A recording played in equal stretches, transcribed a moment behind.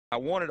I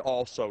wanted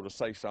also to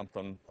say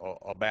something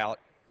about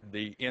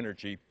the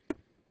energy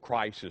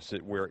crisis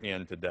that we're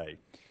in today.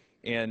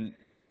 And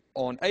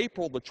on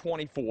April the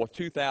 24th,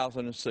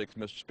 2006,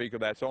 Mr. Speaker,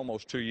 that's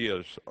almost 2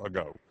 years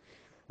ago,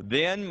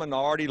 then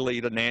Minority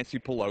Leader Nancy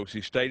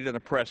Pelosi stated in a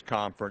press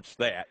conference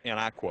that, and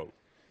I quote,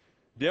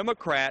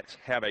 "Democrats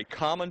have a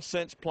common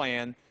sense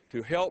plan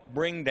to help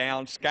bring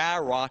down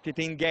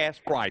skyrocketing gas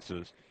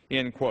prices,"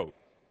 end quote.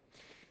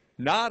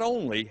 Not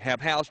only have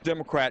House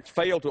Democrats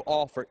failed to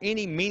offer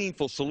any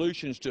meaningful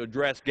solutions to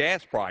address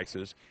gas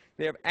prices,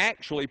 they have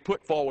actually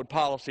put forward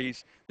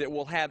policies that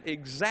will have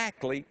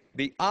exactly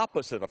the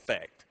opposite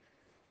effect.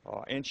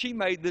 And she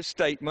made this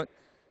statement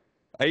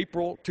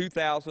April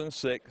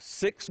 2006,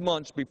 6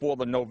 months before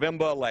the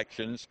November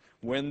elections,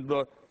 when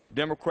the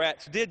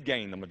Democrats did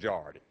gain the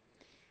majority.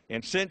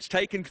 And since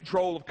taking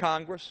control of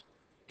Congress,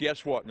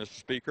 guess what, Mr.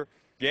 Speaker?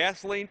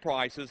 Gasoline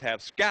prices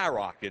have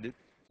skyrocketed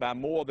by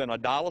more than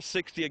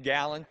 $1.60 a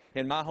gallon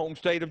in my home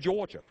state of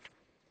Georgia.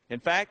 In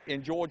fact,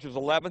 in Georgia's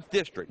 11th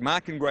district, my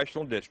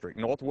congressional district,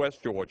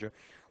 Northwest Georgia,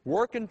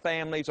 working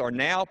families are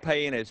now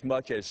paying as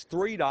much as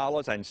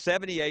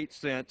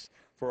 $3.78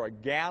 for a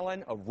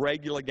gallon of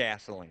regular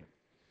gasoline.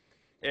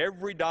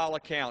 Every dollar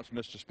counts,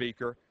 Mr.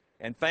 Speaker,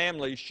 and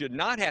families should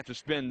not have to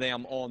spend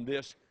them on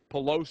this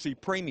Pelosi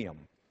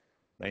premium.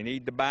 They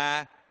need to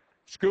buy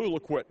school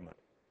equipment.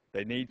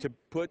 They need to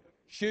put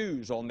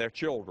shoes on their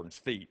children's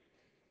feet.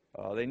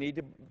 They need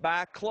to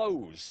buy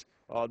clothes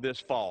this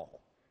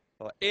fall.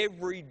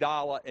 Every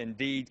dollar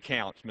indeed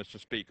counts, Mr.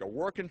 Speaker.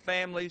 Working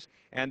families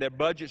and their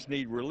budgets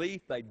need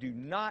relief. They do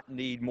not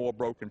need more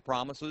broken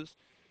promises.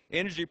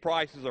 Energy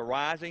prices are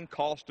rising,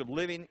 cost of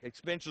living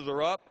expenses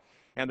are up,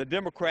 and the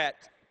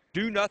Democrats'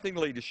 do-nothing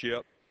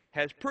leadership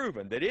has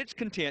proven that it's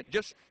content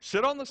just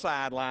sit on the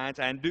sidelines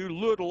and do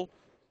little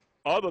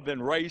other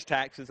than raise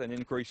taxes and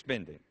increase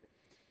spending.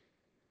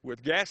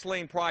 With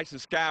gasoline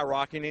prices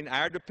skyrocketing,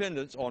 our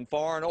dependence on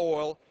foreign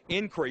oil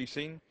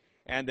increasing,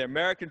 and the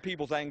American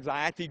people's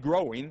anxiety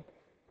growing,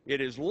 it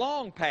is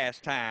long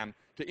past time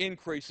to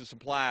increase the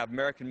supply of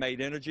American-made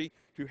energy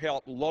to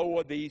help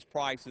lower these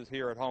prices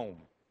here at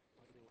home.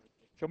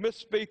 So, Mr.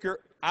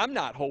 Speaker, I'm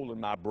not holding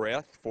my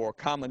breath for a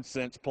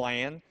common-sense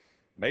plan.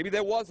 Maybe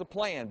there was a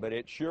plan, but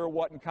it sure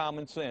wasn't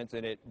common sense,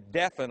 and it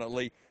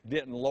definitely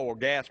didn't lower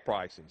gas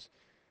prices.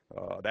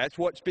 That's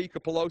what Speaker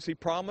Pelosi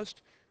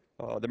promised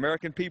the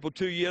American people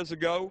 2 years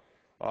ago.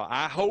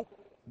 I hope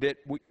that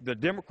the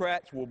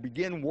Democrats will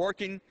begin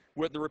working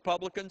with the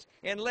Republicans,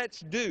 and let's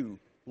do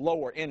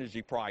lower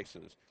energy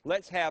prices.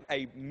 Let's have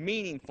a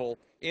meaningful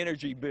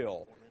energy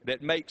bill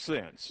that makes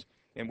sense.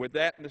 And with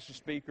that, Mr.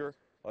 Speaker,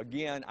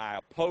 again, I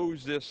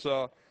oppose this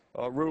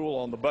rule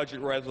on the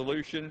budget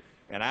resolution,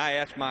 and I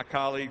ask my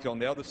colleagues on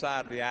the other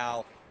side of the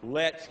aisle,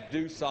 let's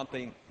do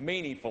something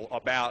meaningful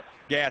about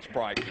gas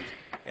prices.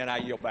 And I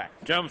yield back.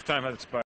 Gentleman's time has expired.